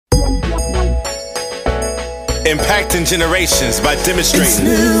impacting generations by demonstrating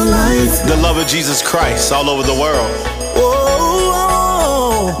the love of Jesus Christ all over the world.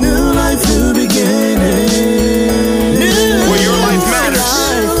 Whoa, new life, new beginning. Where your life matters.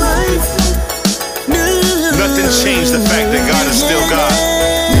 Nothing changed the fact that God is still God.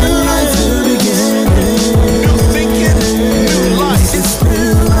 New life, new beginning. New thinking, new life. It's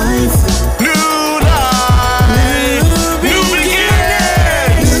new life. New life, new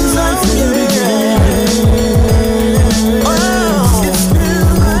beginning. New life, new beginning. Oh, it's new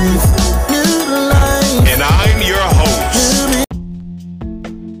life, new life. And I'm your host.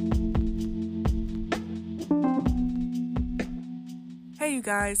 Hey you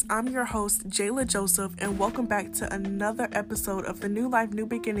guys, I'm your host, Jayla Joseph, and welcome back to another episode of the New Life, New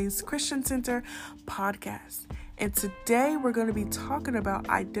Beginnings Christian Center podcast. And today we're going to be talking about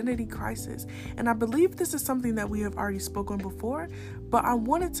identity crisis. And I believe this is something that we have already spoken before, but I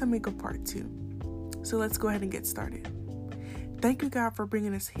wanted to make a part 2. So let's go ahead and get started. Thank you, God, for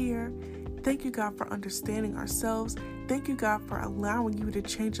bringing us here. Thank you, God, for understanding ourselves. Thank you, God, for allowing you to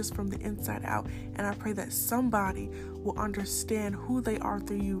change us from the inside out. And I pray that somebody will understand who they are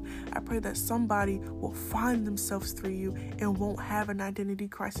through you. I pray that somebody will find themselves through you and won't have an identity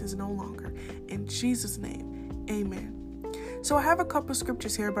crisis no longer. In Jesus' name, amen. So I have a couple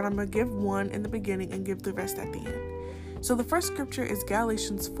scriptures here, but I'm going to give one in the beginning and give the rest at the end. So the first scripture is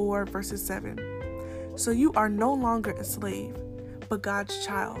Galatians 4, verses 7. So you are no longer a slave, but God's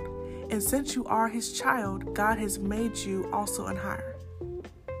child. And since you are his child, God has made you also an heir.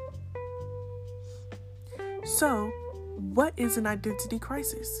 So, what is an identity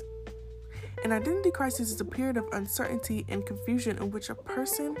crisis? An identity crisis is a period of uncertainty and confusion in which a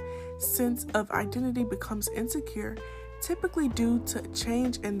person's sense of identity becomes insecure, typically due to a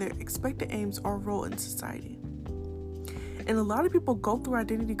change in their expected aims or role in society. And a lot of people go through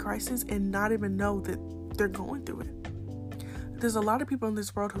identity crisis and not even know that they're going through it. There's a lot of people in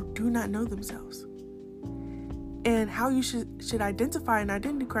this world who do not know themselves. And how you should identify an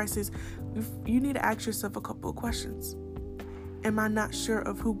identity crisis, you need to ask yourself a couple of questions. Am I not sure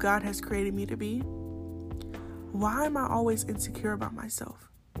of who God has created me to be? Why am I always insecure about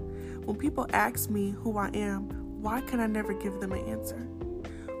myself? When people ask me who I am, why can I never give them an answer?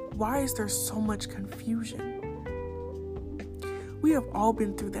 Why is there so much confusion? We have all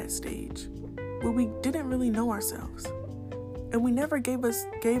been through that stage where we didn't really know ourselves. And we never gave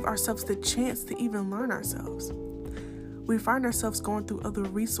ourselves the chance to even learn ourselves. We find ourselves going through other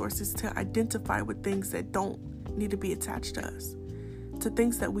resources to identify with things that don't need to be attached to us, to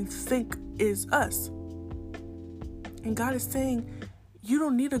things that we think is us. And God is saying, you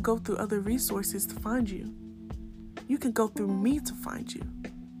don't need to go through other resources to find you. You can go through me to find you.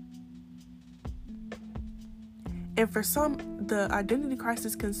 And for some, the identity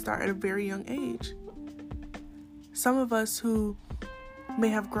crisis can start at a very young age. Some of us who may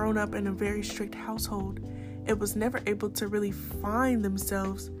have grown up in a very strict household and was never able to really find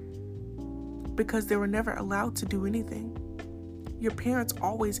themselves because they were never allowed to do anything. Your parents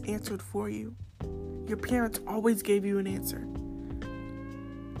always answered for you. Your parents always gave you an answer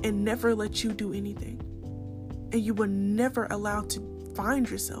and never let you do anything. And you were never allowed to find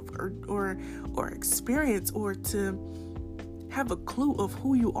yourself or experience or to have a clue of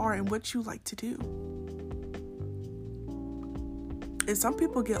who you are and what you like to do. And some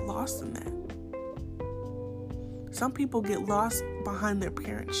people get lost in that. Some people get lost behind their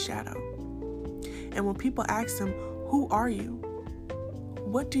parents' shadow. And when people ask them, who are you?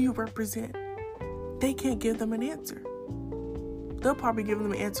 What do you represent? They can't give them an answer. They'll probably give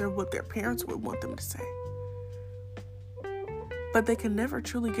them an answer of what their parents would want them to say. But they can never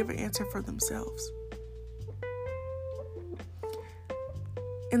truly give an answer for themselves.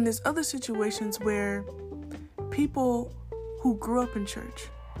 And there's other situations where people who grew up in church,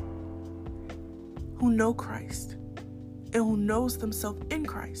 who know Christ, and who knows themselves in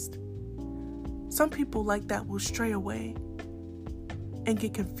Christ. Some people like that will stray away and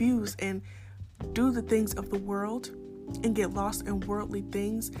get confused and do the things of the world and get lost in worldly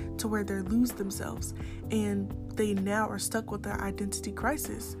things to where they lose themselves. And they now are stuck with their identity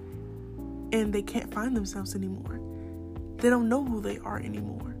crisis and they can't find themselves anymore. They don't know who they are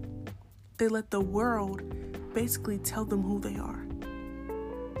anymore. They let the world basically tell them who they are.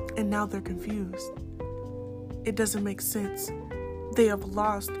 And now they're confused. It doesn't make sense. They have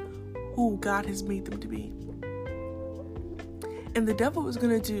lost who God has made them to be. And the devil is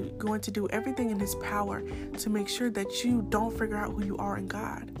going to do everything in his power to make sure that you don't figure out who you are in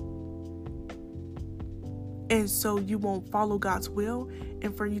God. And so you won't follow God's will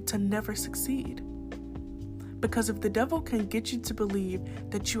and for you to never succeed. Because if the devil can get you to believe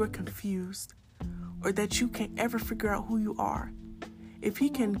that you are confused, or that you can ever figure out who you are, if he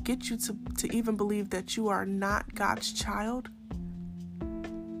can get you to even believe that you are not God's child,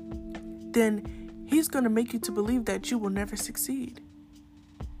 then he's going to make you to believe that you will never succeed,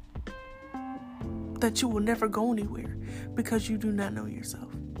 that you will never go anywhere because you do not know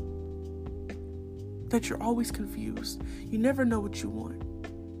yourself, that you're always confused, you never know what you want,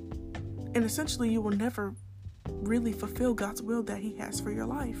 and essentially you will never really fulfill God's will that he has for your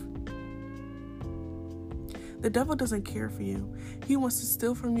life. The devil doesn't care for you. He wants to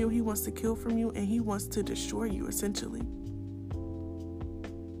steal from you, he wants to kill from you, and he wants to destroy you, essentially.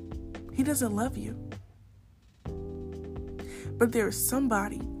 He doesn't love you. But there is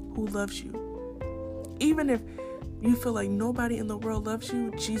somebody who loves you. Even if you feel like nobody in the world loves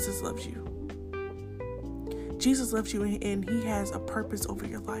you, Jesus loves you. Jesus loves you, and he has a purpose over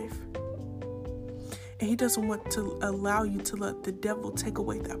your life. And he doesn't want to allow you to let the devil take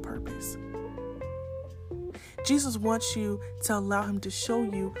away that purpose. Jesus wants you to allow him to show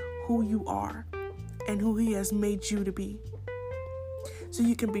you who you are and who he has made you to be. So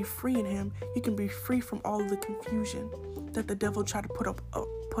you can be free in him. You can be free from all of the confusion that the devil tried to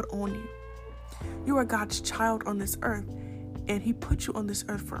put on you. You are God's child on this earth, and he put you on this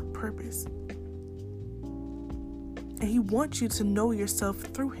earth for a purpose. And he wants you to know yourself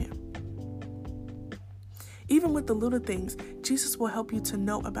through him. Even with the little things, Jesus will help you to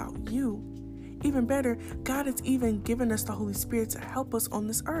know about you. Even better, God has even given us the Holy Spirit to help us on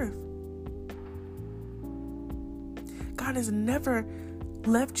this earth. God has never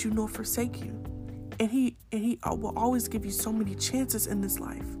left you nor forsake you. And he will always give you so many chances in this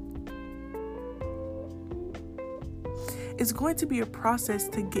life. It's going to be a process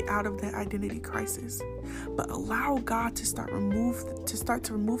to get out of that identity crisis. But allow God to start to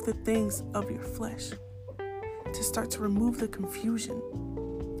remove the things of your flesh. To start to remove the confusion.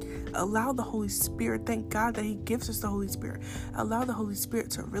 Allow the Holy Spirit, thank God that he gives us the Holy Spirit. Allow the Holy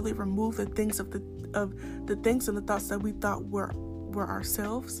Spirit to really remove the things of the things and the thoughts that we thought were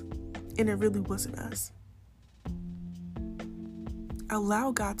ourselves, and it really wasn't us.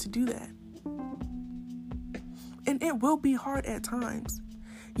 Allow God to do that. And it will be hard at times.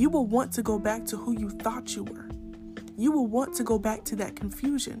 You will want to go back to who you thought you were. You will want to go back to that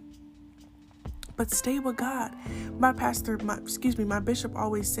confusion. But stay with God. My bishop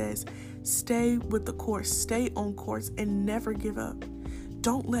always says, stay with the course, stay on course, and never give up.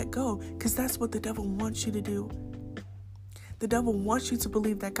 Don't let go, because that's what the devil wants you to do. The devil wants you to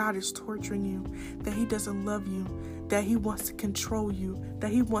believe that God is torturing you, that he doesn't love you, that he wants to control you,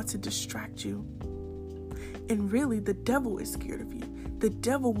 that he wants to distract you. And really, the devil is scared of you. The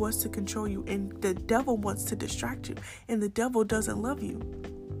devil wants to control you, and the devil wants to distract you, and the devil doesn't love you.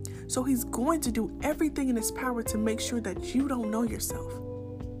 So he's going to do everything in his power to make sure that you don't know yourself.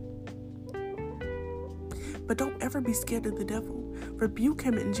 But don't ever be scared of the devil. Rebuke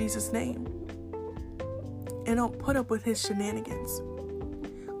him in Jesus' name. And don't put up with his shenanigans.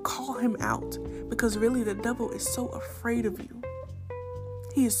 Call him out, because really the devil is so afraid of you.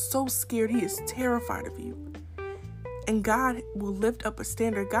 He is so scared. He is terrified of you. And God will lift up a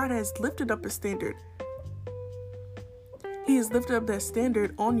standard. God has lifted up a standard. He has lifted up that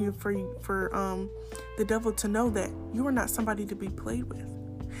standard on you for the devil to know that you are not somebody to be played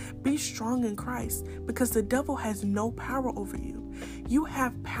with. Be strong in Christ, because the devil has no power over you. You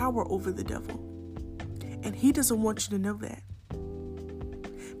have power over the devil. And he doesn't want you to know that.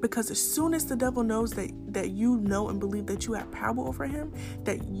 Because as soon as the devil knows that you know and believe that you have power over him,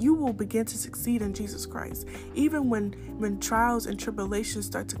 that you will begin to succeed in Jesus Christ. Even when trials and tribulations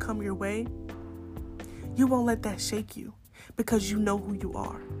start to come your way, you won't let that shake you, because you know who you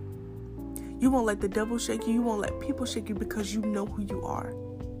are. You won't let the devil shake you. You won't let people shake you, because you know who you are.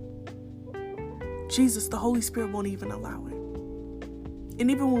 Jesus, the Holy Spirit, won't even allow it. And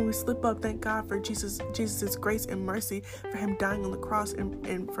even when we slip up, thank God for Jesus' grace and mercy, for him dying on the cross,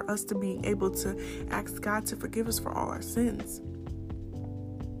 and for us to be able to ask God to forgive us for all our sins.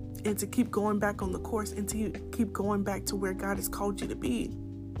 And to keep going back on the course, and to keep going back to where God has called you to be.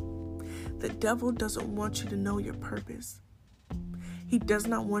 The devil doesn't want you to know your purpose. He does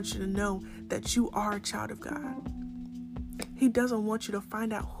not want you to know that you are a child of God. He doesn't want you to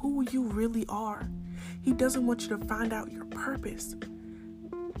find out who you really are. He doesn't want you to find out your purpose.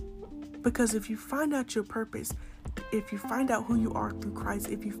 Because if you find out your purpose, if you find out who you are through Christ,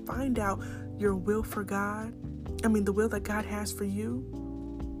 if you find out your will for God, the will that God has for you,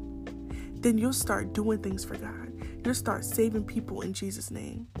 then you'll start doing things for God. You'll start saving people in Jesus'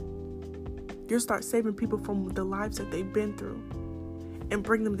 name. You'll start saving people from the lives that they've been through, and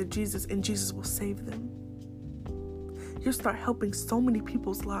bring them to Jesus, and Jesus will save them. You'll start helping so many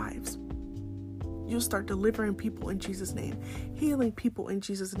people's lives. you'll start delivering people in Jesus' name, healing people in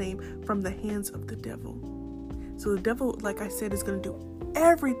Jesus' name from the hands of the devil. So the devil, like I said, is going to do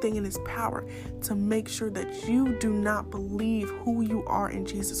everything in his power to make sure that you do not believe who you are in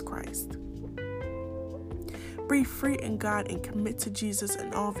Jesus Christ. Be free in God and commit to Jesus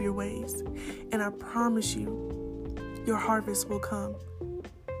in all of your ways. And I promise you, your harvest will come.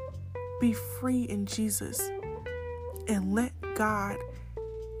 Be free in Jesus and let God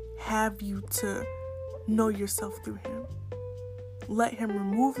have you to know yourself through him. Let him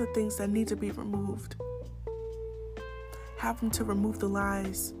remove the things that need to be removed. Have him to remove the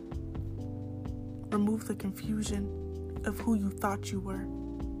lies, remove the confusion of who you thought you were,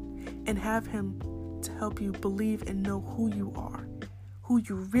 and have him to help you believe and know who you are, who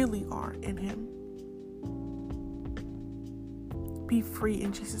you really are in him. Be free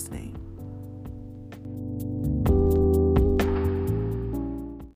in Jesus' name.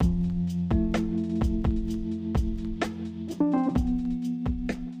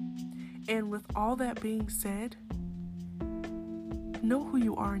 And with all that being said, know who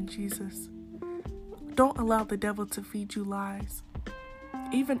you are in Jesus. Don't allow the devil to feed you lies.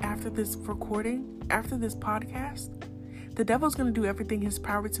 Even after this recording, after this podcast, the devil's going to do everything in his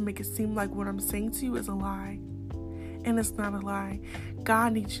power to make it seem like what I'm saying to you is a lie. And it's not a lie.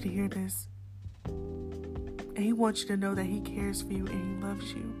 God needs you to hear this. And he wants you to know that he cares for you and he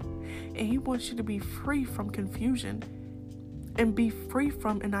loves you. And he wants you to be free from confusion and be free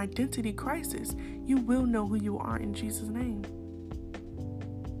from an identity crisis. You will know who you are in Jesus' name.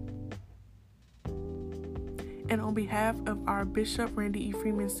 And on behalf of our Bishop Randy E.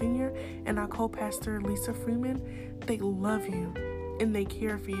 Freeman Sr. and our co-pastor Lisa Freeman, they love you and they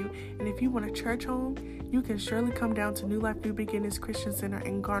care for you. And if you want a church home, you can surely come down to New Life New Beginnings Christian Center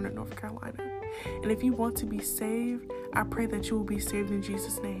in Garner, North Carolina. And if you want to be saved, I pray that you will be saved in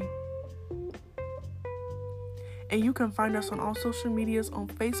Jesus' name. And you can find us on all social medias on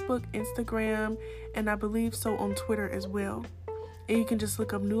Facebook, Instagram, and I believe so on Twitter as well. And you can just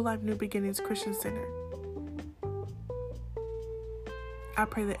look up New Life New Beginnings Christian Center. I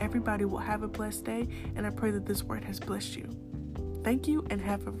pray that everybody will have a blessed day, and I pray that this word has blessed you. Thank you, and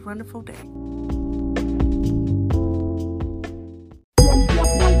have a wonderful day.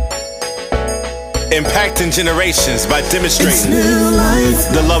 Impacting generations by demonstrating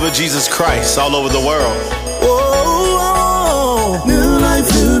the love of Jesus Christ all over the world. Oh, new life,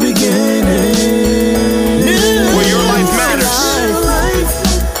 new beginning.